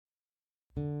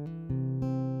Hey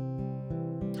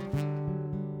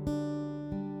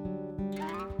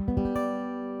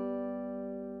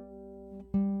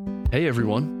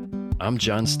everyone, I'm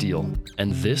John Steele,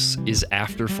 and this is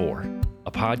After 4,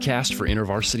 a podcast for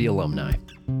InterVarsity alumni.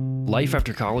 Life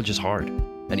after college is hard,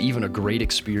 and even a great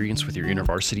experience with your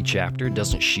InterVarsity chapter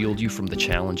doesn't shield you from the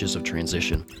challenges of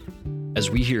transition. As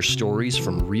we hear stories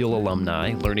from real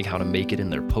alumni learning how to make it in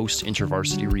their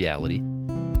post-InterVarsity reality,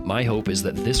 my hope is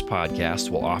that this podcast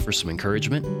will offer some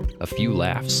encouragement, a few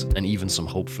laughs, and even some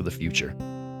hope for the future.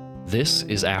 This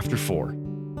is After 4,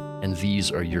 and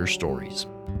these are your stories.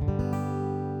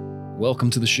 Welcome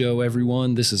to the show,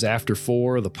 everyone. This is After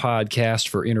 4, the podcast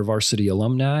for InterVarsity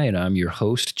alumni, and I'm your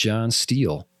host, John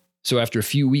Steele. So after a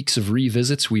few weeks of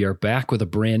revisits, we are back with a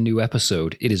brand new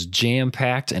episode. It is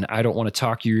jam-packed, and I don't want to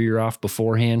talk your ear off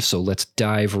beforehand, so let's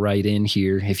dive right in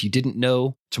here. If you didn't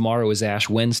know, tomorrow is Ash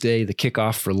Wednesday, the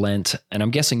kickoff for Lent, and I'm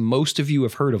guessing most of you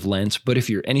have heard of Lent, but if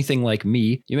you're anything like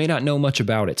me, you may not know much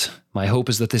about it. My hope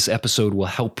is that this episode will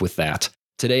help with that.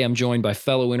 Today, I'm joined by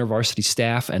fellow InterVarsity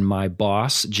staff and my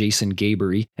boss, Jason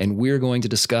Gabery, and we're going to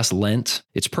discuss Lent,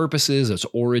 its purposes, its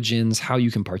origins, how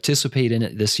you can participate in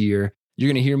it this year. You're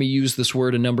going to hear me use this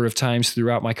word a number of times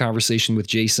throughout my conversation with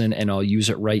Jason, and I'll use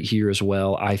it right here as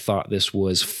well. I thought this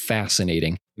was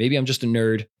fascinating. Maybe I'm just a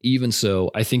nerd. Even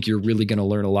so, I think you're really going to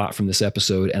learn a lot from this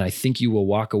episode, and I think you will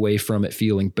walk away from it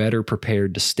feeling better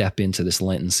prepared to step into this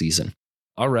Lenten season.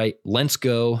 All right, let's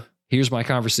go. Here's my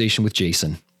conversation with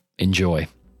Jason. Enjoy.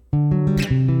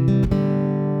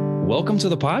 Welcome to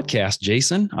the podcast,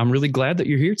 Jason. I'm really glad that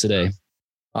you're here today.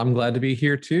 I'm glad to be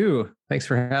here too. Thanks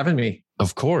for having me.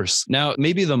 Of course. Now,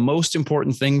 maybe the most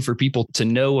important thing for people to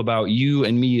know about you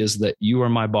and me is that you are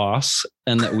my boss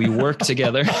and that we work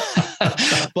together.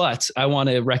 But I want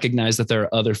to recognize that there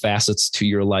are other facets to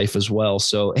your life as well.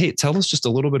 So, hey, tell us just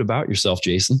a little bit about yourself,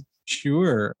 Jason.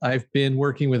 Sure. I've been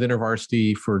working with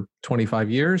InterVarsity for 25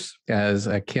 years as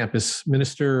a campus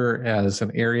minister, as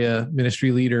an area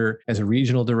ministry leader, as a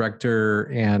regional director,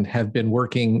 and have been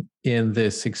working in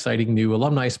this exciting new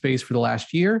alumni space for the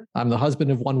last year. I'm the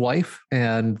husband of one wife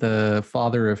and the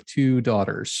father of two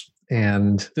daughters,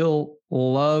 and still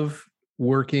love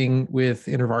working with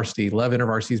InterVarsity, love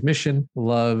InterVarsity's mission,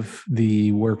 love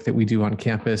the work that we do on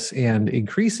campus, and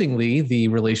increasingly the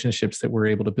relationships that we're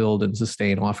able to build and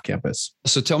sustain off campus.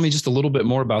 So tell me just a little bit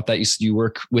more about that. You said you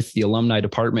work with the alumni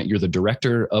department. You're the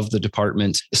director of the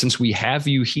department. Since we have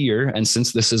you here, and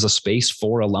since this is a space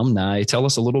for alumni, tell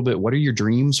us a little bit, what are your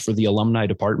dreams for the alumni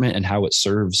department and how it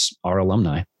serves our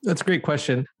alumni? That's a great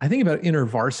question. I think about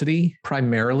InterVarsity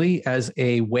primarily as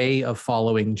a way of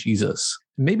following Jesus.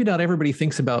 Maybe not everybody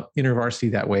thinks about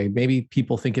InterVarsity that way. Maybe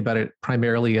people think about it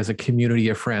primarily as a community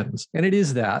of friends. And it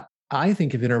is that. I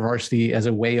think of InterVarsity as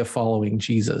a way of following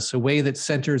Jesus, a way that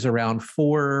centers around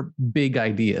four big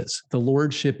ideas. The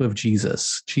lordship of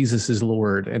Jesus. Jesus is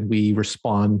Lord, and we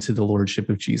respond to the lordship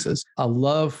of Jesus. A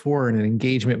love for and an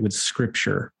engagement with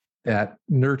Scripture that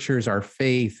nurtures our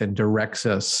faith and directs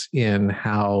us in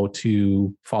how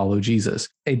to follow Jesus.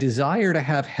 A desire to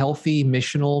have healthy,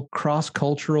 missional,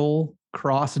 cross-cultural,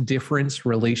 cross-difference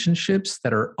relationships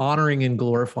that are honoring and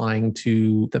glorifying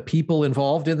to the people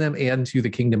involved in them and to the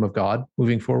kingdom of God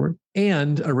moving forward,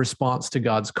 and a response to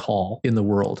God's call in the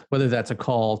world, whether that's a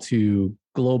call to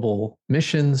global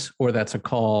missions or that's a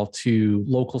call to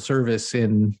local service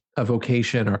in a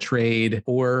vocation or trade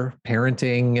or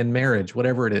parenting and marriage,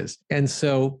 whatever it is. And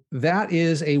so that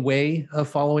is a way of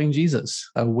following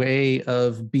Jesus, a way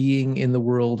of being in the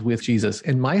world with Jesus.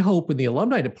 And my hope in the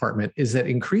alumni department is that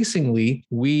increasingly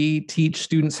we teach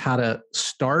students how to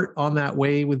start on that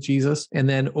way with Jesus. And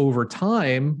then over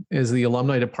time, as the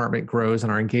alumni department grows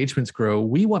and our engagements grow,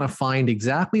 we want to find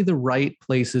exactly the right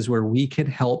places where we can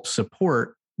help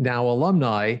support now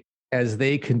alumni as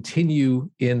they continue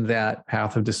in that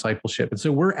path of discipleship. And so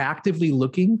we're actively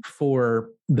looking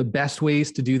for the best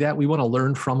ways to do that. We want to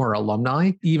learn from our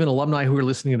alumni, even alumni who are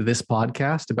listening to this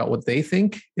podcast, about what they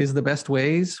think is the best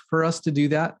ways for us to do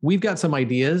that. We've got some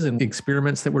ideas and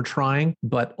experiments that we're trying,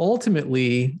 but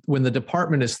ultimately, when the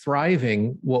department is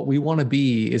thriving, what we want to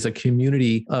be is a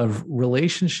community of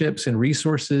relationships and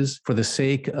resources for the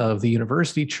sake of the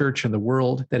university, church, and the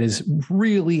world that is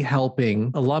really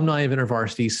helping alumni of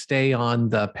InterVarsity stay on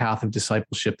the path of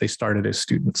discipleship they started as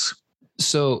students.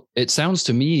 So it sounds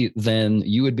to me then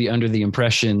you would be under the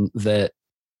impression that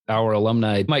our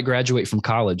alumni might graduate from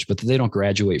college, but they don't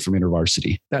graduate from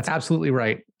InterVarsity. That's absolutely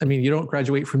right. I mean, you don't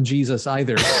graduate from Jesus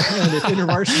either. And if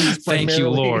InterVarsity is Thank you,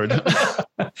 Lord.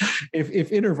 if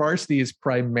InterVarsity is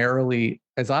primarily,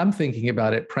 as I'm thinking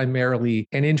about it, primarily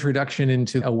an introduction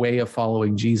into a way of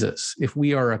following Jesus, if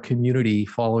we are a community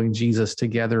following Jesus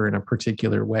together in a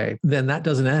particular way, then that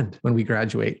doesn't end when we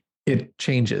graduate. It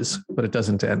changes, but it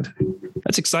doesn't end.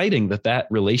 That's exciting that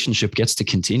relationship gets to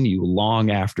continue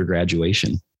long after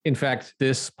graduation. In fact,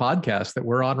 this podcast that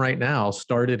we're on right now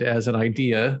started as an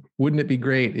idea. Wouldn't it be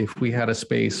great if we had a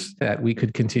space that we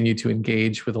could continue to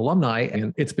engage with alumni?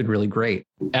 And it's been really great.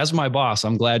 As my boss,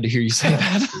 I'm glad to hear you say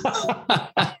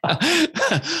that.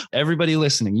 Everybody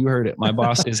listening, you heard it. My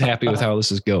boss is happy with how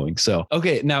this is going. So,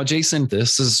 okay, now, Jason,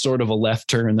 this is sort of a left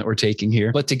turn that we're taking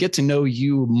here. But to get to know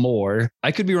you more,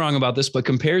 I could be wrong about this, but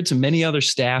compared to many other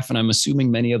staff, and I'm assuming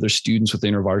many other students with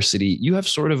InterVarsity, you have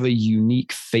sort of a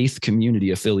unique faith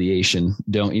community affiliation,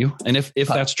 don't you? And if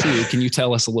that's true, can you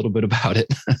tell us a little bit about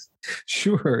it?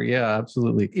 Sure. Yeah,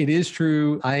 absolutely. It is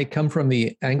true. I come from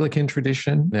the Anglican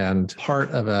tradition and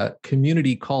part of a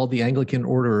community called the Anglican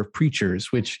Order of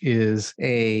Preachers, which is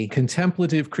a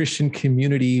contemplative Christian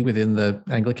community within the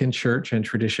Anglican Church and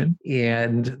tradition.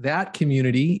 And that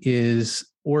community is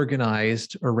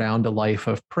organized around a life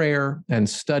of prayer and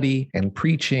study and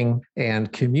preaching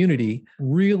and community,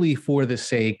 really for the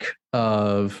sake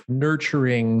of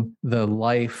nurturing the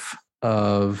life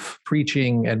of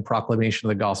preaching and proclamation of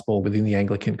the gospel within the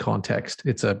Anglican context.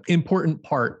 It's an important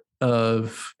part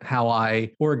of how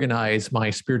I organize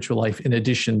my spiritual life in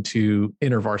addition to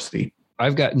InterVarsity.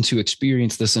 I've gotten to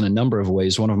experience this in a number of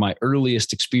ways. One of my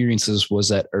earliest experiences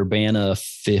was at Urbana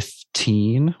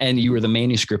 15, and you were the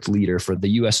manuscript leader for the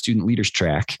U.S. Student Leaders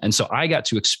Track. And so I got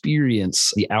to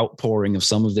experience the outpouring of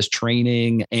some of this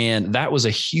training, and that was a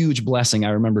huge blessing.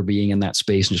 I remember being in that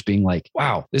space and just being like,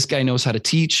 wow, this guy knows how to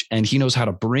teach, and he knows how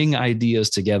to bring ideas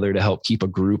together to help keep a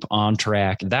group on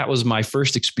track. That was my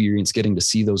first experience getting to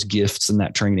see those gifts and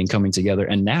that training coming together.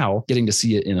 And now getting to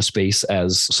see it in a space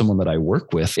as someone that I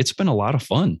work with, it's been a lot of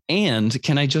fun. And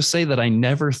can I just say that I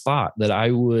never thought that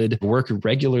I would work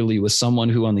regularly with someone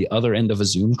who on the other end of a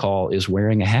Zoom call is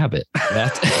wearing a habit.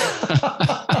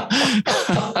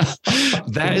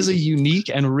 That is a unique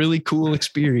and really cool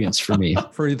experience for me.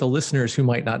 For the listeners who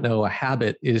might not know, a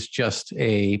habit is just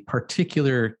a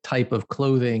particular type of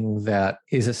clothing that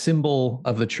is a symbol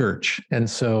of the church. And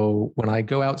so when I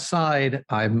go outside,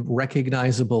 I'm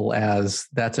recognizable as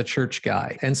that's a church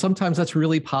guy. And sometimes that's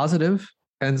really positive.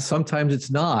 And sometimes it's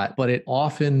not, but it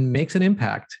often makes an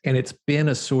impact. And it's been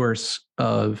a source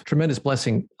of tremendous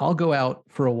blessing. I'll go out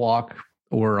for a walk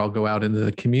or I'll go out into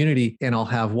the community and I'll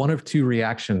have one of two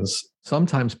reactions.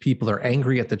 Sometimes people are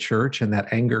angry at the church and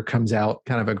that anger comes out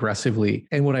kind of aggressively.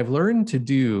 And what I've learned to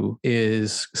do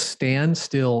is stand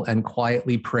still and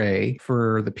quietly pray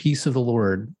for the peace of the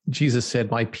Lord. Jesus said,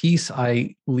 "My peace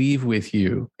I leave with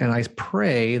you." And I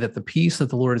pray that the peace that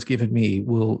the Lord has given me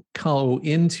will go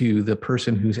into the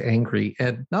person who's angry.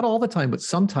 And not all the time, but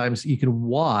sometimes you can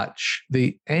watch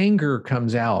the anger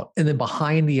comes out. And then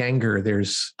behind the anger,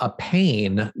 there's a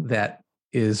pain that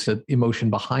is an emotion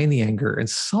behind the anger. And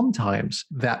sometimes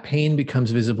that pain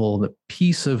becomes visible and the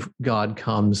peace of God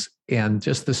comes, and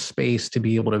just the space to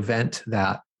be able to vent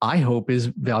that, I hope, is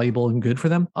valuable and good for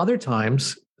them. Other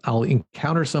times I'll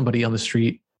encounter somebody on the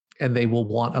street and they will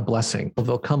want a blessing.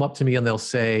 They'll come up to me and they'll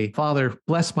say, "Father,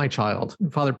 bless my child.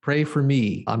 Father, pray for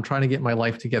me. I'm trying to get my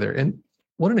life together." And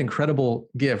what an incredible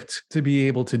gift to be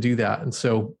able to do that. And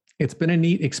so it's been a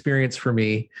neat experience for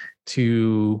me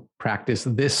to practice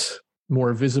this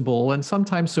more visible and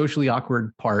sometimes socially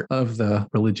awkward part of the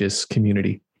religious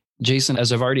community. Jason,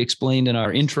 as I've already explained in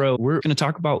our intro, we're going to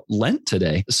talk about Lent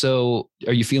today. So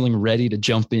are you feeling ready to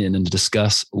jump in and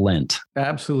discuss Lent?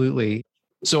 Absolutely.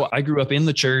 So I grew up in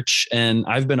the church and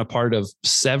I've been a part of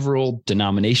several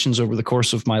denominations over the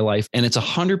course of my life. And it's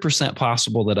 100%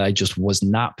 possible that I just was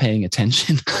not paying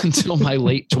attention until my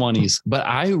late 20s. But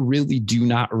I really do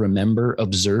not remember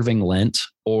observing Lent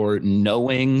or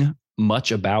knowing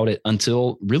much about it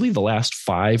until really the last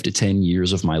 5 to 10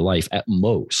 years of my life at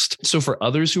most. So for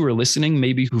others who are listening,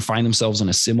 maybe who find themselves in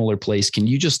a similar place, can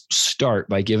you just start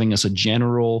by giving us a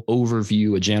general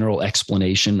overview, a general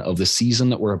explanation of the season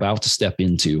that we're about to step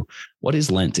into? What is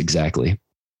Lent exactly?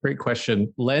 Great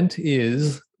question. Lent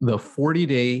is the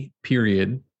 40-day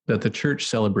period that the church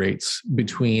celebrates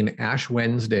between Ash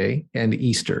Wednesday and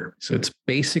Easter. So it's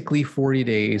basically 40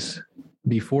 days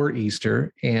before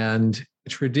Easter. And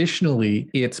traditionally,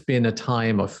 it's been a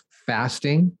time of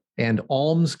fasting and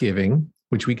almsgiving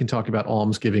which we can talk about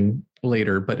almsgiving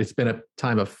later, but it's been a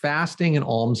time of fasting and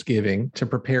almsgiving to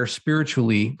prepare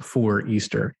spiritually for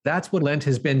Easter. That's what Lent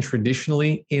has been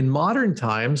traditionally. In modern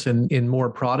times and in more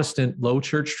Protestant low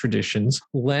church traditions,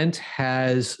 Lent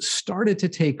has started to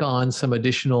take on some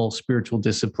additional spiritual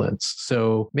disciplines.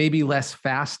 So maybe less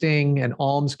fasting and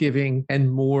almsgiving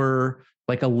and more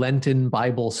like a Lenten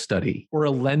Bible study or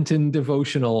a Lenten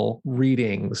devotional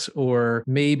readings, or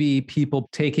maybe people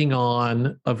taking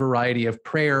on a variety of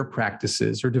prayer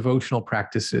practices or devotional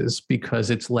practices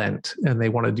because it's Lent and they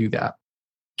want to do that.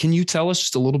 Can you tell us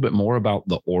just a little bit more about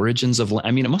the origins of Lent?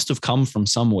 I mean, it must have come from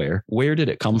somewhere. Where did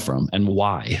it come from and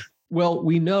why? Well,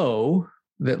 we know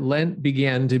that Lent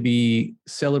began to be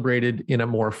celebrated in a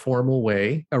more formal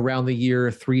way around the year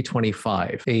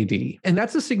 325 AD. And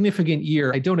that's a significant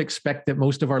year. I don't expect that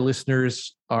most of our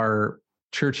listeners are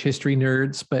church history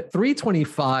nerds, but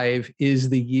 325 is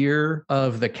the year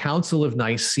of the Council of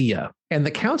Nicaea. And the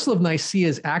Council of Nicaea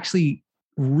is actually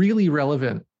really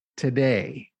relevant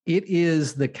today. It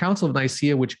is the Council of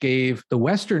Nicaea which gave the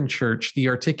Western Church the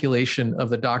articulation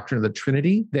of the doctrine of the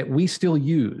Trinity that we still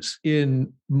use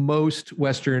in most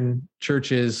Western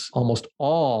churches. Almost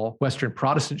all Western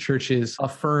Protestant churches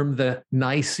affirm the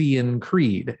Nicene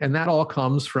Creed, and that all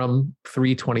comes from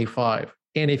 325.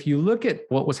 And if you look at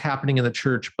what was happening in the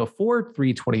church before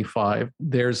 325,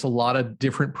 there's a lot of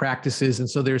different practices. And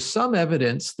so there's some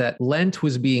evidence that Lent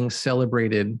was being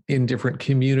celebrated in different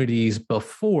communities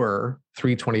before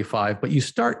 325, but you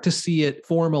start to see it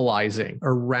formalizing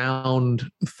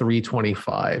around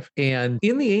 325. And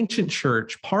in the ancient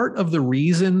church, part of the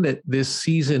reason that this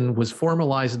season was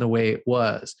formalized in the way it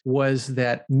was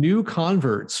that new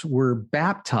converts were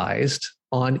baptized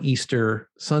on Easter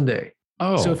Sunday.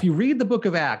 Oh. So if you read the book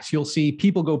of Acts, you'll see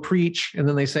people go preach and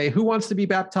then they say, who wants to be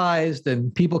baptized?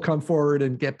 And people come forward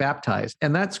and get baptized.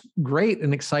 And that's great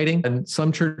and exciting. And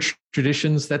some church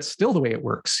traditions, that's still the way it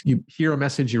works. You hear a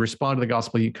message, you respond to the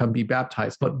gospel, you come be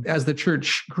baptized. But as the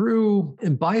church grew,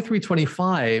 and by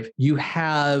 325, you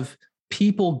have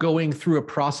people going through a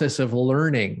process of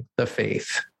learning the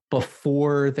faith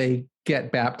before they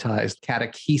get baptized.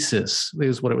 Catechesis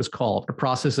is what it was called, a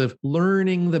process of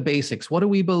learning the basics. What do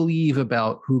we believe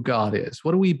about who God is?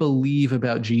 What do we believe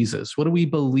about Jesus? What do we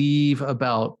believe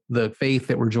about the faith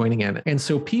that we're joining in? And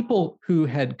so people who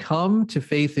had come to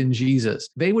faith in Jesus,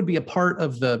 they would be a part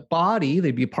of the body,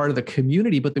 they'd be a part of the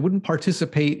community, but they wouldn't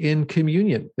participate in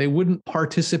communion. They wouldn't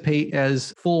participate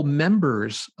as full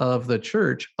members of the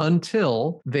church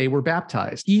until they were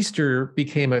baptized. Easter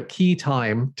became a key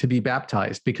time to be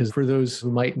baptized because for those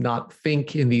who might not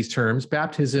think in these terms,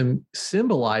 baptism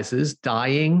symbolizes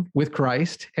dying with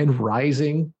Christ and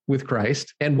rising with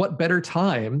Christ. And what better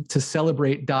time to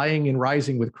celebrate dying and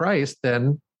rising with Christ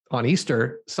than on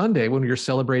Easter Sunday when you're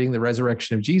celebrating the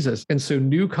resurrection of Jesus? And so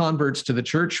new converts to the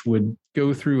church would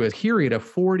go through a period of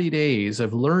 40 days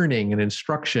of learning and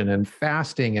instruction and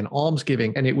fasting and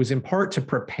almsgiving. And it was in part to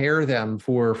prepare them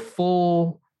for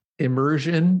full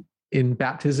immersion in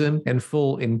baptism and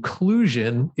full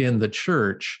inclusion in the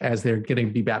church as they're getting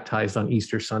to be baptized on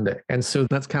Easter Sunday. And so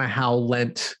that's kind of how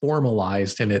Lent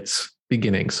formalized in its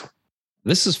beginnings.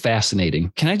 This is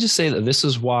fascinating. Can I just say that this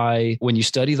is why when you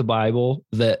study the Bible,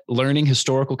 that learning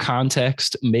historical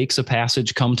context makes a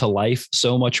passage come to life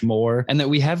so much more, and that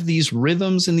we have these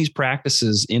rhythms and these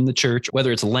practices in the church,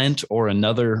 whether it's Lent or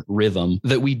another rhythm,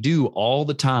 that we do all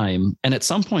the time. And at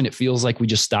some point, it feels like we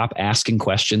just stop asking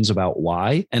questions about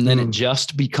why. And then it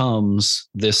just becomes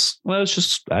this, well, it's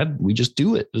just, we just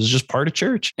do it. It's just part of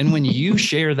church. And when you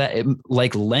share that,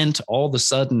 like Lent all of a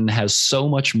sudden has so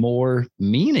much more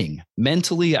meaning.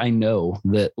 Mentally, I know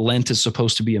that Lent is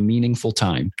supposed to be a meaningful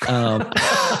time.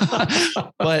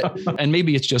 But, and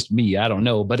maybe it's just me, I don't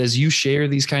know. But as you share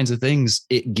these kinds of things,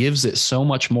 it gives it so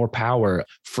much more power.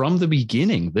 From the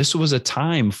beginning, this was a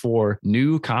time for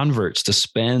new converts to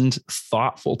spend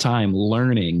thoughtful time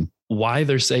learning why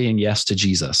they're saying yes to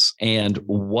Jesus and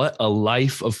what a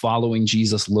life of following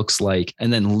Jesus looks like,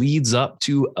 and then leads up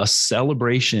to a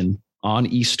celebration on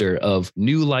Easter of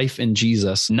new life in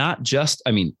Jesus, not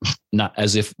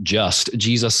as if just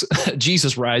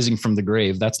Jesus rising from the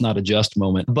grave. That's not a just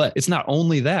moment, but it's not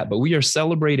only that, but we are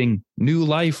celebrating new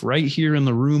life right here in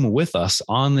the room with us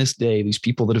on this day. These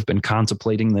people that have been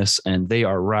contemplating this and they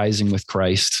are rising with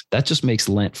Christ. That just makes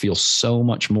Lent feel so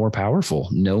much more powerful,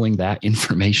 knowing that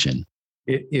information.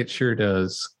 It sure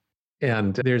does.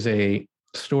 And there's a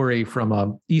story from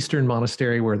an Eastern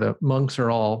monastery where the monks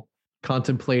are all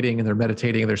contemplating and they're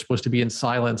meditating and they're supposed to be in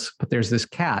silence, but there's this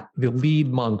cat. The lead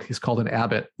monk is called an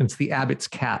abbot, and it's the abbot's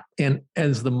cat. And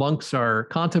as the monks are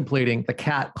contemplating, the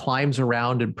cat climbs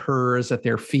around and purrs at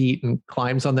their feet and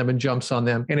climbs on them and jumps on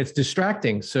them, and it's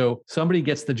distracting. So somebody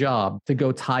gets the job to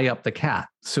go tie up the cat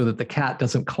so that the cat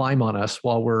doesn't climb on us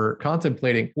while we're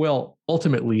contemplating. Well,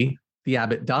 ultimately, the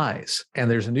abbot dies and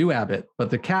there's a new abbot,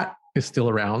 but the cat is still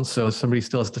around. So somebody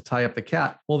still has to tie up the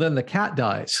cat. Well, then the cat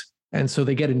dies. And so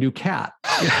they get a new cat.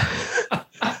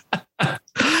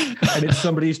 And it's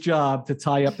somebody's job to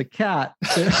tie up the cat.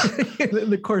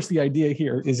 And of course, the idea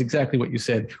here is exactly what you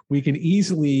said. We can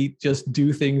easily just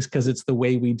do things because it's the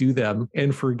way we do them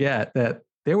and forget that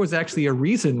there was actually a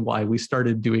reason why we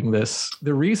started doing this.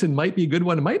 The reason might be a good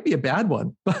one, it might be a bad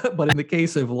one, but in the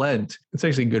case of Lent, it's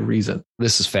actually a good reason.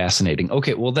 This is fascinating.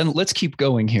 Okay, well then let's keep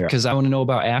going here because I want to know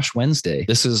about Ash Wednesday.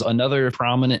 This is another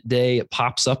prominent day. It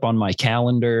pops up on my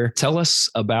calendar. Tell us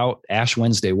about Ash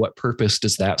Wednesday. What purpose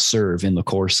does that serve in the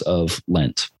course of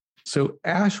Lent? So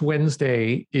Ash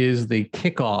Wednesday is the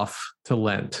kickoff to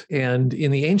Lent. And in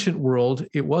the ancient world,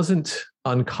 it wasn't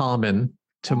uncommon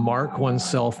to mark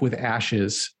oneself with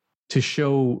ashes to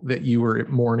show that you were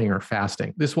mourning or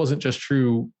fasting. This wasn't just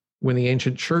true when the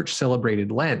ancient church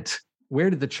celebrated Lent. Where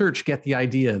did the church get the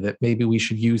idea that maybe we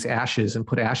should use ashes and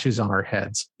put ashes on our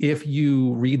heads? If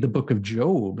you read the book of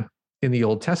Job in the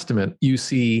Old Testament, you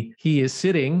see he is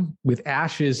sitting with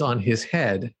ashes on his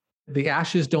head. The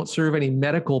ashes don't serve any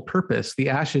medical purpose. The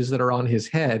ashes that are on his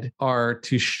head are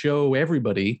to show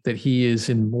everybody that he is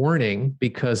in mourning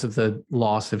because of the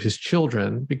loss of his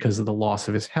children, because of the loss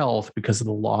of his health, because of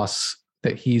the loss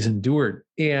that he's endured.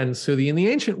 And so in the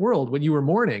ancient world, when you were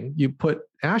mourning, you put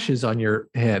ashes on your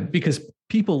head because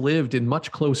people lived in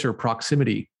much closer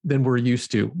proximity than we're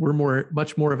used to. We're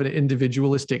much more of an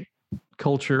individualistic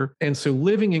culture. And so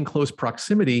living in close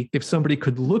proximity, if somebody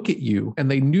could look at you and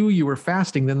they knew you were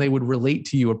fasting, then they would relate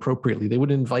to you appropriately. They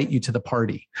would invite you to the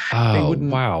party. Oh,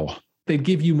 wow. They'd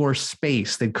give you more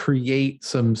space. They'd create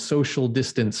some social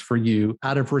distance for you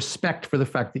out of respect for the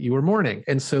fact that you were mourning.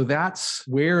 And so that's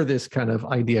where this kind of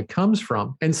idea comes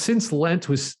from. And since Lent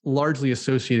was largely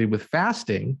associated with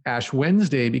fasting, Ash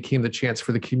Wednesday became the chance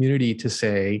for the community to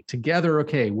say together,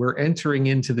 okay, we're entering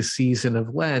into the season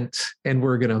of Lent and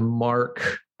we're going to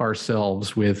mark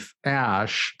ourselves with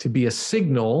ash to be a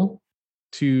signal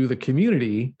to the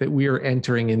community that we are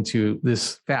entering into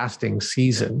this fasting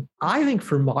season. I think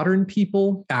for modern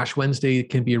people, Ash Wednesday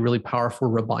can be a really powerful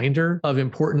reminder of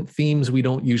important themes we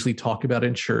don't usually talk about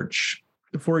in church.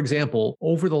 For example,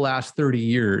 over the last 30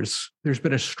 years, there's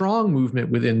been a strong movement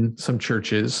within some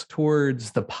churches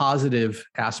towards the positive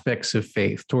aspects of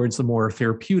faith, towards the more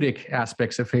therapeutic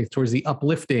aspects of faith, towards the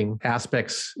uplifting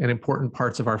aspects and important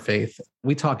parts of our faith.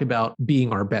 We talk about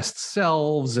being our best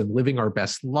selves and living our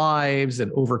best lives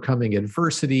and overcoming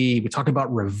adversity. We talk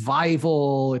about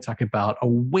revival. We talk about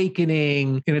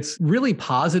awakening, and it's really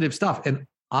positive stuff. And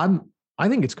I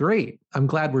think it's great. I'm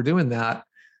glad we're doing that.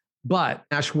 But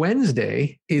Ash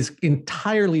Wednesday is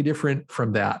entirely different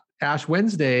from that. Ash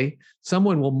Wednesday,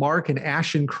 someone will mark an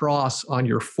ashen cross on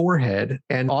your forehead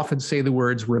and often say the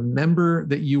words, "Remember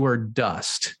that you are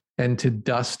dust, and to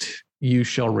dust you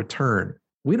shall return."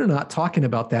 We're not talking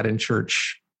about that in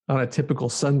church on a typical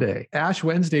Sunday. Ash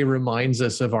Wednesday reminds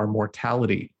us of our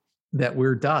mortality, that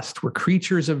we're dust, we're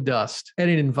creatures of dust.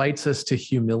 And it invites us to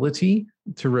humility,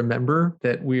 to remember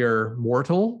that we are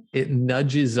mortal. It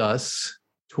nudges us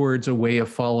towards a way of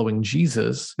following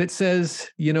Jesus that says,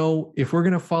 if we're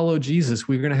going to follow Jesus,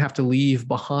 we're going to have to leave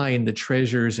behind the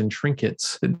treasures and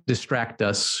trinkets that distract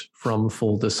us from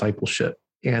full discipleship.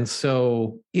 And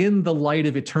so in the light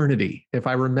of eternity, if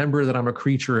I remember that I'm a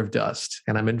creature of dust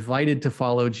and I'm invited to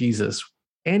follow Jesus,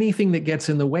 anything that gets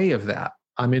in the way of that,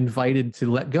 I'm invited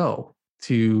to let go,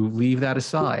 to leave that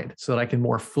aside so that I can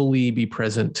more fully be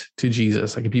present to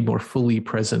Jesus. I can be more fully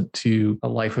present to a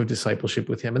life of discipleship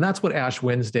with him. And that's what Ash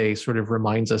Wednesday sort of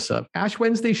reminds us of. Ash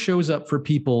Wednesday shows up for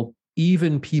people,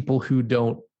 even people who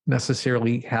don't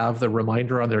necessarily have the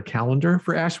reminder on their calendar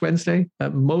for Ash Wednesday.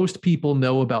 Most people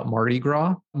know about Mardi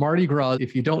Gras. Mardi Gras,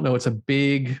 if you don't know, it's a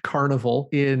big carnival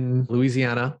in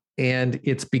Louisiana. And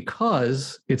it's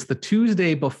because it's the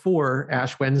Tuesday before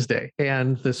Ash Wednesday.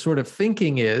 And the sort of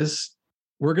thinking is,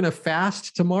 we're going to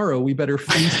fast tomorrow. We better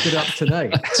feast it up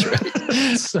tonight. That's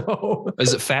right. So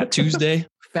is it Fat Tuesday?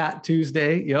 Fat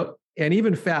Tuesday. Yep. And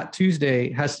even Fat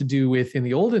Tuesday has to do with, in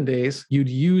the olden days, you'd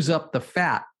use up the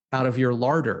fat out of your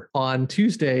larder on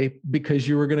Tuesday because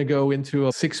you were going to go into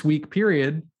a 6-week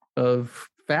period of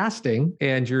fasting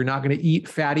and you're not going to eat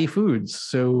fatty foods.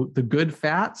 So the good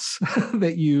fats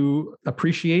that you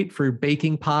appreciate for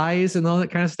baking pies and all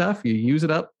that kind of stuff, you use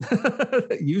it up,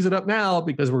 use it up now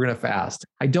because we're going to fast.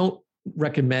 I don't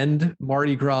recommend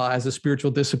Mardi Gras as a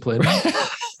spiritual discipline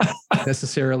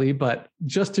necessarily, but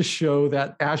just to show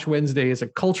that Ash Wednesday is a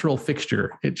cultural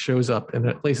fixture. It shows up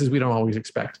in places we don't always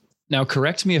expect. Now,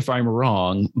 correct me if I'm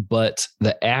wrong, but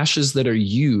the ashes that are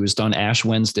used on Ash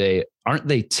Wednesday, aren't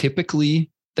they typically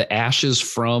the ashes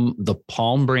from the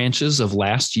palm branches of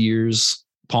last year's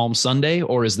Palm Sunday?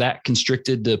 Or is that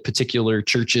constricted to particular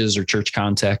churches or church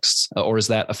contexts? Or is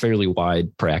that a fairly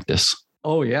wide practice?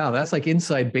 Oh, yeah. That's like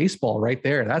inside baseball right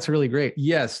there. That's really great.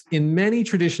 Yes. In many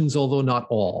traditions, although not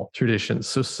all traditions.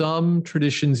 So some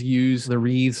traditions use the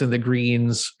wreaths and the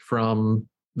greens from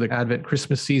the Advent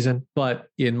Christmas season. But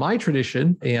in my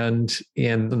tradition and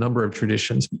in a number of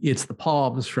traditions, it's the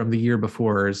palms from the year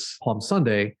before's Palm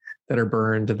Sunday that are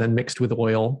burned and then mixed with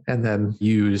oil and then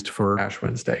used for Ash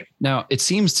Wednesday. Now, it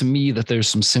seems to me that there's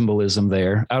some symbolism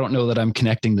there. I don't know that I'm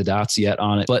connecting the dots yet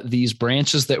on it, but these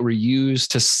branches that were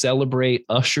used to celebrate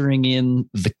ushering in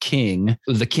the king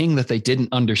that they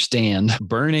didn't understand,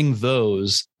 burning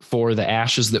those for the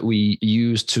ashes that we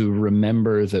use to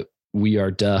remember that we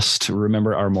are dust,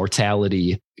 remember our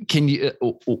mortality. Can you,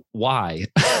 why?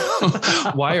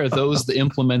 Why are those the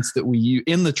implements that we use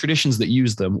in the traditions that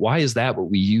use them? Why is that what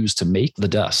we use to make the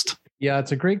dust? Yeah,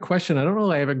 it's a great question. I don't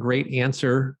know if I have a great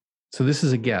answer. So this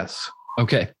is a guess.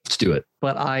 Okay, let's do it.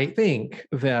 But I think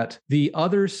that the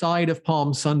other side of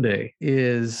Palm Sunday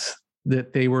is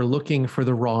that they were looking for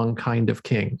the wrong kind of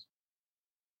king.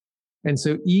 And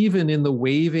so even in the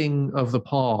waving of the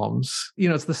palms,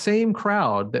 it's the same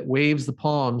crowd that waves the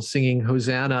palms singing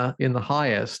Hosanna in the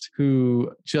highest,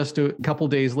 who just a couple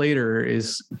days later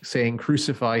is saying,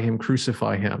 crucify him,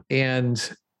 crucify him.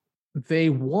 And they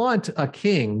want a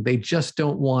king. They just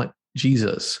don't want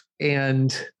Jesus.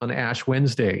 And on Ash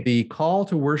Wednesday, the call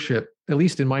to worship, at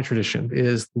least in my tradition,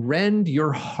 is rend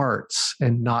your hearts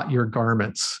and not your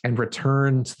garments and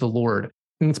return to the Lord.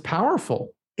 And it's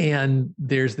powerful. And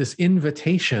there's this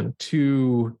invitation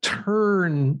to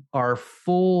turn our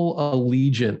full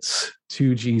allegiance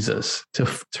to Jesus, to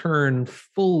turn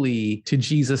fully to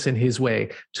Jesus in his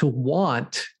way, to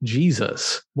want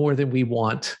Jesus more than we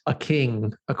want a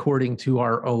king according to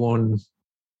our own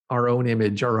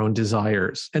image, our own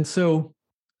desires. And so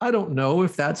I don't know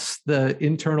if that's the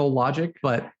internal logic,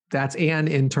 but that's an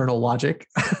internal logic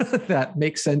that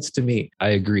makes sense to me. I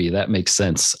agree. That makes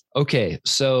sense. Okay.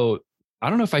 So I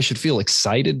don't know if I should feel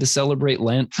excited to celebrate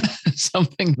Lent,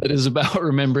 something that is about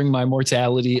remembering my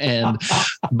mortality.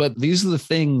 But these are the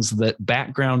things that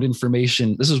background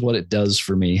information, this is what it does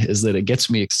for me, is that it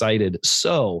gets me excited.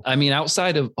 So, I mean,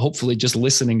 outside of hopefully just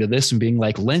listening to this and being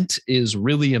like, Lent is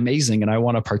really amazing and I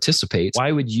want to participate,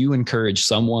 why would you encourage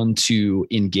someone to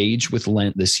engage with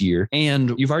Lent this year?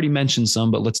 And you've already mentioned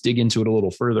some, but let's dig into it a little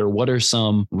further. What are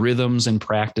some rhythms and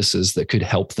practices that could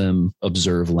help them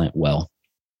observe Lent well?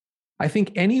 I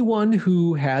think anyone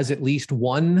who has at least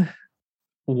one,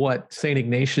 what St.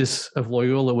 Ignatius of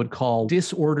Loyola would call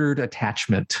disordered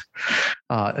attachment.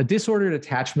 A disordered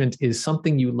attachment is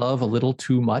something you love a little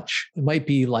too much. It might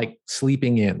be like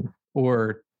sleeping in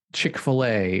or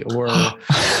Chick-fil-A or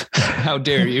how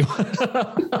dare you?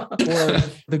 or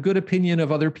the good opinion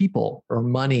of other people or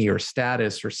money or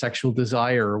status or sexual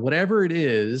desire or whatever it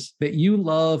is that you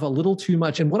love a little too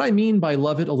much. And what I mean by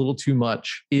love it a little too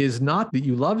much is not that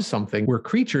you love something. We're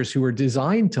creatures who are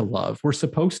designed to love. We're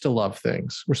supposed to love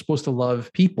things. We're supposed to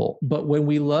love people. But when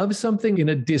we love something in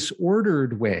a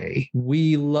disordered way,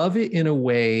 we love it in a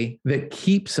way that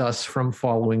keeps us from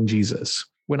following Jesus.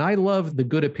 When I love the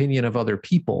good opinion of other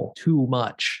people too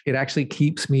much, it actually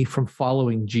keeps me from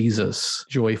following Jesus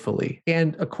joyfully.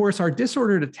 And of course, our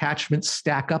disordered attachments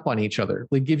stack up on each other.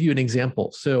 Let me give you an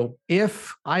example. So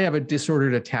if I have a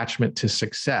disordered attachment to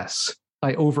success,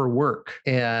 I overwork,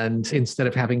 and instead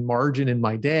of having margin in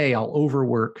my day, I'll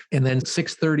overwork. And then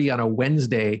 6:30 on a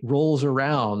Wednesday rolls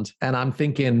around and I'm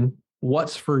thinking,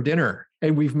 what's for dinner?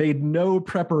 And we've made no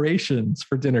preparations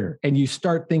for dinner. And you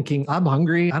start thinking, I'm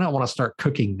hungry. I don't want to start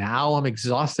cooking now. I'm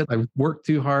exhausted. I've worked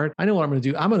too hard. I know what I'm going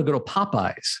to do. I'm going to go to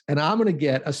Popeyes and I'm going to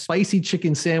get a spicy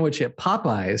chicken sandwich at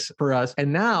Popeyes for us.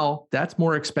 And now that's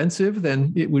more expensive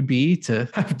than it would be to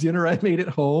have dinner I made at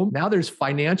home. Now there's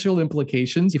financial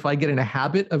implications. If I get in a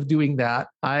habit of doing that,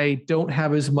 I don't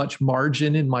have as much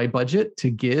margin in my budget to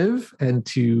give and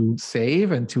to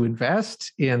save and to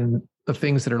invest in the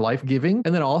things that are life-giving.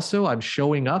 And then also I'm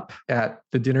showing up at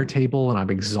the dinner table and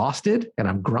I'm exhausted and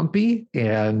I'm grumpy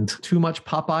and too much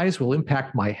Popeyes will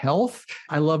impact my health.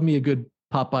 I love me a good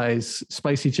Popeye's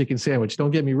spicy chicken sandwich.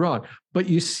 Don't get me wrong. But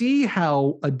you see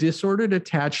how a disordered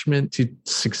attachment to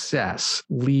success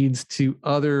leads to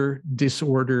other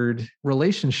disordered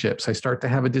relationships. I start to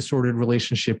have a disordered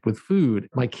relationship with food.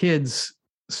 My kids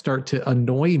start to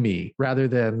annoy me rather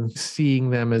than seeing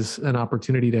them as an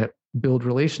opportunity to build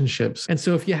relationships. And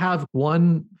so if you have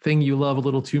one thing you love a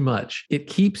little too much, it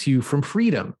keeps you from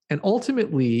freedom. And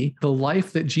ultimately, the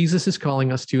life that Jesus is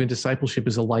calling us to in discipleship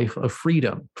is a life of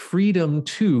freedom, freedom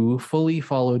to fully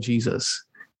follow Jesus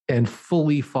and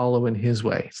fully follow in his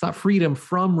way. It's not freedom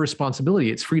from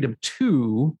responsibility. It's freedom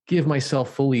to give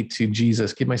myself fully to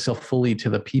Jesus, give myself fully to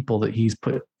the people that he's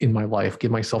put in my life,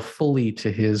 give myself fully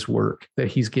to his work that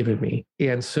he's given me.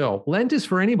 And so Lent is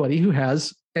for anybody who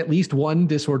has at least one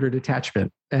disordered attachment.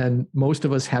 And most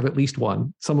of us have at least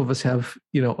one. Some of us have,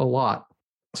 a lot.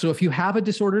 So if you have a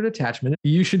disordered attachment,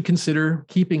 you should consider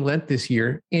keeping Lent this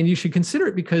year. And you should consider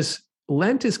it because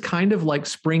Lent is kind of like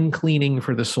spring cleaning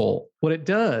for the soul. What it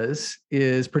does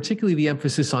is, particularly the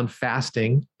emphasis on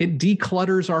fasting, it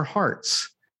declutters our hearts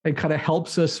and kind of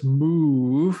helps us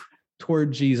move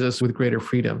toward Jesus with greater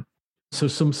freedom. So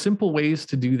some simple ways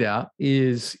to do that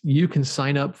is you can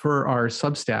sign up for our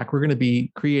Substack. We're going to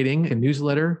be creating a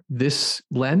newsletter this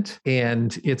Lent,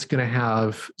 and it's going to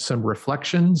have some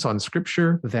reflections on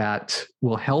scripture that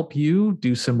will help you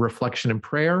do some reflection and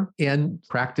prayer and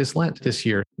practice Lent this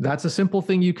year. That's a simple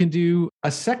thing you can do.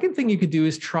 A second thing you could do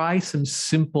is try some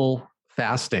simple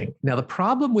fasting. Now, the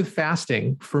problem with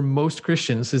fasting for most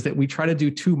Christians is that we try to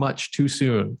do too much too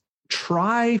soon.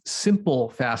 Try simple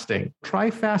fasting.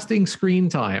 Try fasting screen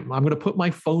time. I'm going to put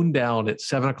my phone down at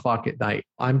 7:00 at night.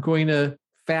 I'm going to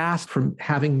fast from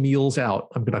having meals out.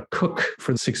 I'm going to cook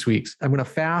for 6 weeks. I'm going to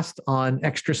fast on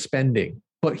extra spending.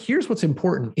 But here's what's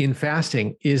important in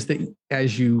fasting is that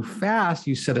as you fast,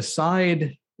 you set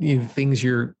aside things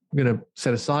you're going to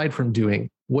set aside from doing.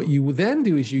 What you then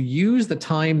do is you use the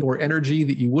time or energy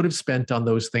that you would have spent on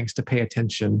those things to pay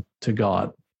attention to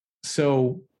God.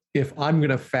 So if I'm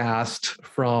going to fast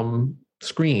from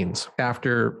screens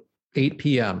after 8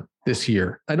 p.m. this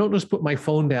year, I don't just put my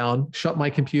phone down, shut my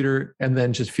computer, and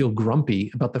then just feel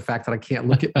grumpy about the fact that I can't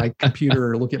look at my computer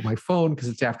or look at my phone because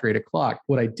it's after 8:00.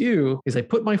 What I do is I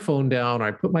put my phone down,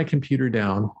 I put my computer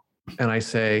down, and I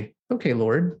say, okay,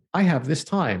 Lord, I have this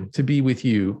time to be with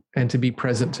you and to be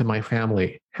present to my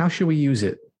family. How should we use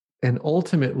it? And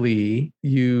ultimately,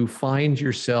 you find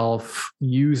yourself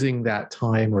using that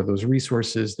time or those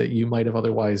resources that you might have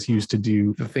otherwise used to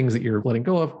do the things that you're letting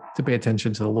go of to pay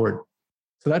attention to the Lord.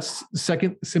 So that's the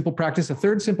second simple practice. The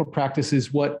third simple practice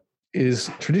is what is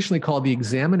traditionally called the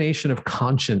examination of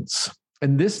conscience.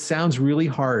 And this sounds really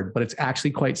hard, but it's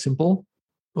actually quite simple.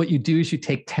 What you do is you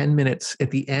take 10 minutes at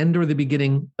the end or the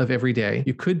beginning of every day.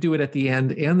 You could do it at the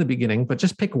end and the beginning, but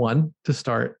just pick one to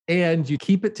start. And you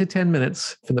keep it to 10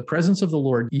 minutes in the presence of the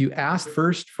Lord. You ask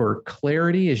first for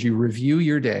clarity as you review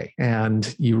your day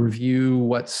and you review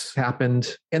what's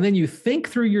happened. And then you think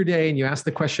through your day and you ask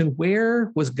the question,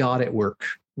 where was God at work?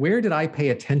 Where did I pay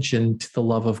attention to the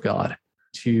love of God,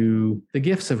 to the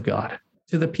gifts of God,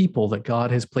 to the people that God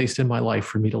has placed in my life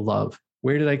for me to love?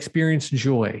 Where did I experience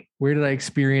joy? Where did I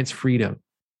experience freedom?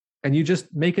 And you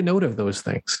just make a note of those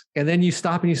things. And then you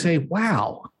stop and you say,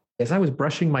 wow, as I was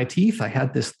brushing my teeth, I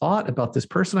had this thought about this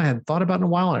person I hadn't thought about in a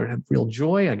while. And I had real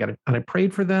joy. And I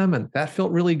prayed for them. And that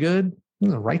felt really good. I'm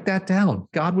going to write that down.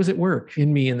 God was at work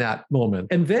in me in that moment.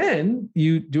 And then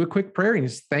you do a quick prayer and you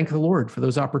just thank the Lord for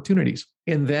those opportunities.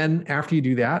 And then after you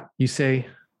do that, you say,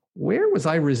 where was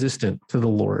I resistant to the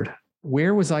Lord?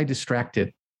 Where was I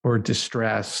distracted or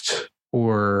distressed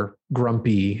or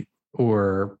grumpy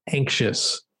or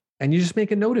anxious? And you just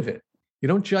make a note of it. You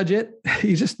don't judge it.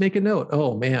 You just make a note.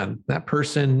 Oh man, that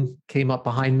person came up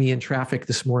behind me in traffic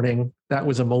this morning. That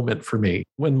was a moment for me.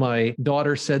 When my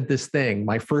daughter said this thing,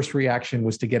 my first reaction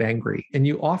was to get angry. And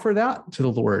you offer that to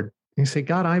the Lord. And you say,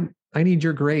 God, I need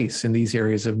your grace in these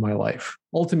areas of my life.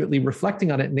 Ultimately,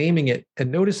 reflecting on it, naming it,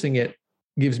 and noticing it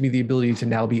gives me the ability to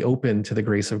now be open to the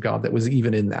grace of God that was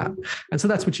even in that. And so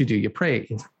that's what you do. You pray.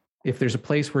 If there's a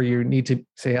place where you need to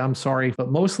say, I'm sorry, but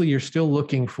mostly you're still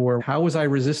looking for, how was I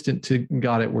resistant to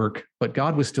God at work? But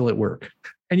God was still at work.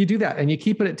 And you do that and you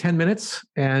keep it at 10 minutes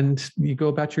and you go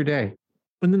about your day.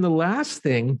 And then the last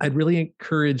thing I'd really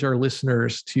encourage our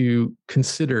listeners to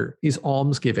consider is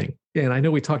almsgiving. And I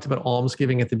know we talked about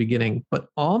almsgiving at the beginning, but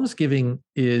almsgiving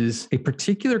is a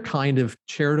particular kind of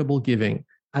charitable giving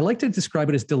I like to describe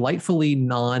it as delightfully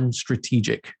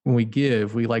non-strategic. When we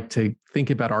give, we like to think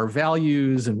about our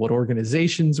values and what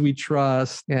organizations we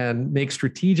trust and make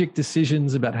strategic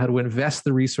decisions about how to invest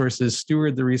the resources,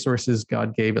 steward the resources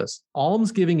God gave us.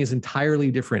 Almsgiving is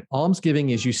entirely different.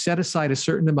 Almsgiving is you set aside a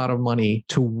certain amount of money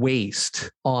to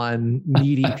waste on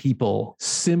needy people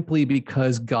simply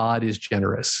because God is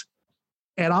generous.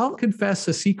 And I'll confess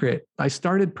a secret. I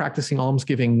started practicing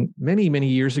almsgiving many, many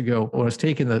years ago when I was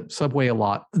taking the subway a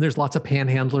lot. There's lots of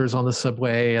panhandlers on the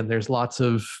subway and there's lots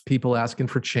of people asking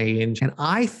for change. And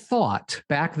I thought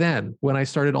back then when I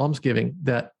started almsgiving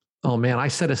that, oh man, I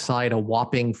set aside a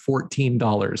whopping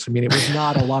 $14. I mean, it was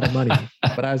not a lot of money,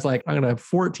 but I was like, I'm going to have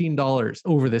 $14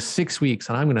 over the 6 weeks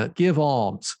and I'm going to give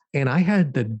alms. And I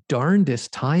had the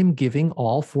darndest time giving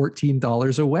all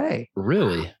 $14 away.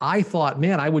 Really? I thought,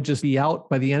 man, I would just be out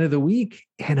by the end of the week.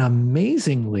 And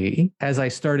amazingly, as I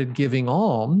started giving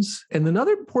alms, and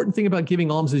another important thing about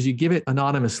giving alms is you give it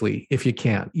anonymously if you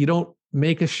can. You don't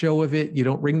make a show of it. You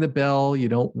don't ring the bell. You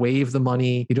don't wave the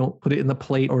money. You don't put it in the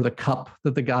plate or the cup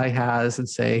that the guy has and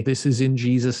say, this is in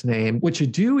Jesus' name. What you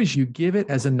do is you give it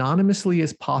as anonymously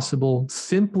as possible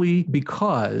simply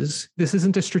because this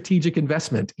isn't a strategic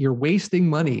investment. You're wasting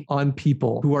money on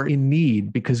people who are in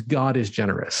need because God is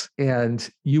generous and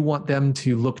you want them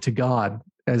to look to God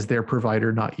as their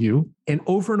provider, not you. And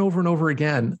over and over and over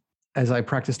again, as I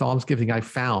practiced almsgiving, I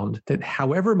found that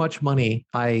however much money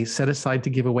I set aside to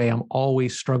give away, I'm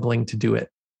always struggling to do it.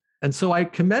 And so I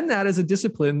commend that as a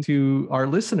discipline to our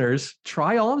listeners.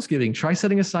 Try almsgiving, try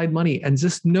setting aside money, and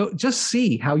just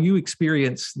see how you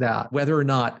experience that, whether or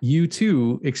not you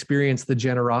too experience the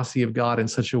generosity of God in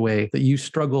such a way that you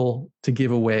struggle to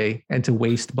give away and to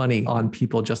waste money on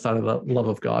people just out of the love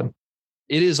of God.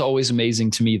 It is always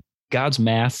amazing to me. God's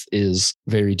math is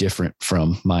very different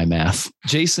from my math.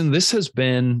 Jason, this has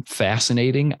been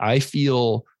fascinating. I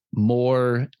feel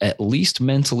more, at least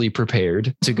mentally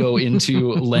prepared to go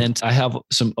into Lent. I have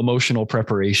some emotional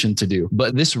preparation to do,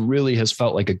 but this really has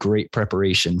felt like a great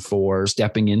preparation for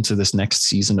stepping into this next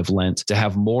season of Lent, to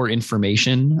have more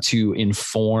information to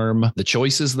inform the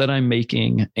choices that I'm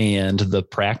making and the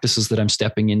practices that I'm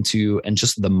stepping into, and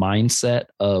just the mindset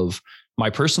of my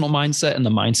personal mindset and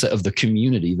the mindset of the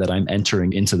community that I'm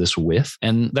entering into this with.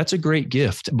 And that's a great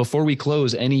gift. Before we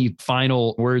close, any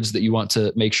final words that you want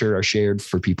to make sure are shared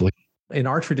for people? In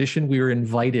our tradition, we were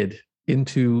invited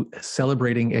into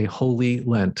celebrating a holy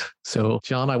Lent. So,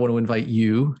 John, I want to invite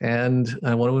you and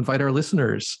I want to invite our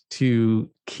listeners to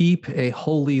keep a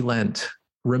holy Lent,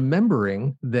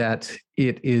 remembering that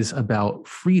it is about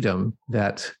freedom,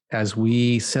 that as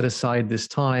we set aside this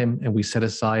time and we set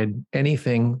aside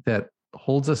anything that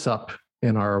holds us up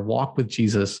in our walk with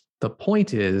Jesus, the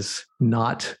point is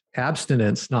not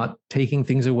abstinence, not taking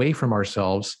things away from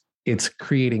ourselves. It's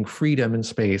creating freedom and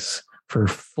space for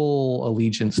full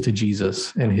allegiance to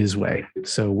Jesus and his way.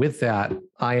 So with that,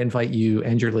 I invite you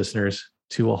and your listeners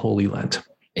to a holy Lent.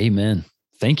 Amen.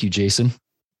 Thank you, Jason.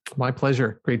 My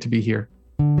pleasure. Great to be here.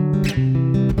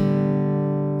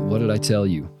 What did I tell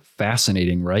you?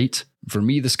 Fascinating, right? For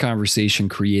me, this conversation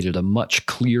created a much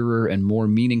clearer and more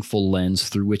meaningful lens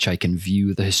through which I can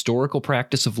view the historical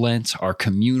practice of Lent, our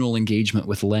communal engagement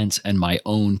with Lent, and my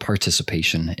own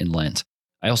participation in Lent.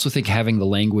 I also think having the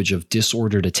language of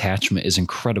disordered attachment is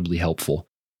incredibly helpful.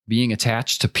 Being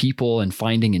attached to people and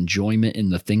finding enjoyment in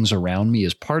the things around me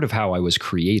is part of how I was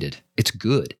created. It's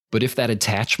good. But if that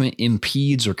attachment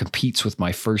impedes or competes with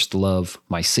my first love,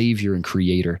 my Savior and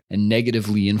Creator, and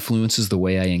negatively influences the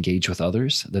way I engage with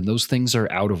others, then those things are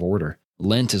out of order.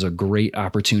 Lent is a great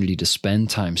opportunity to spend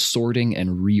time sorting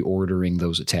and reordering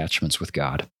those attachments with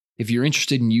God. If you're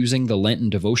interested in using the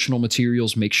Lenten devotional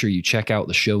materials, make sure you check out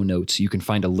the show notes. You can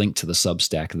find a link to the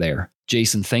Substack there.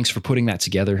 Jason, thanks for putting that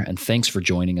together, and thanks for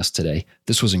joining us today.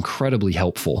 This was incredibly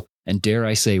helpful, and dare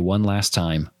I say one last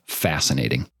time,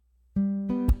 fascinating.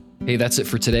 Hey, that's it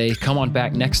for today. Come on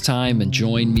back next time and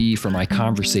join me for my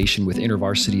conversation with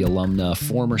InterVarsity alumna,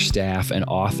 former staff, and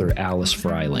author Alice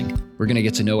Freiling. We're going to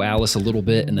get to know Alice a little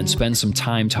bit and then spend some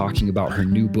time talking about her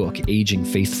new book, Aging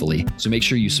Faithfully. So make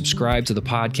sure you subscribe to the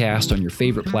podcast on your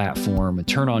favorite platform and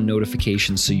turn on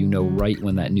notifications so you know right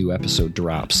when that new episode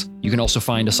drops. You can also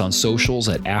find us on socials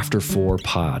at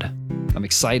After4Pod. I'm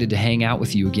excited to hang out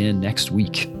with you again next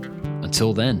week.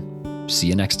 Until then, see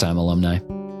you next time, alumni.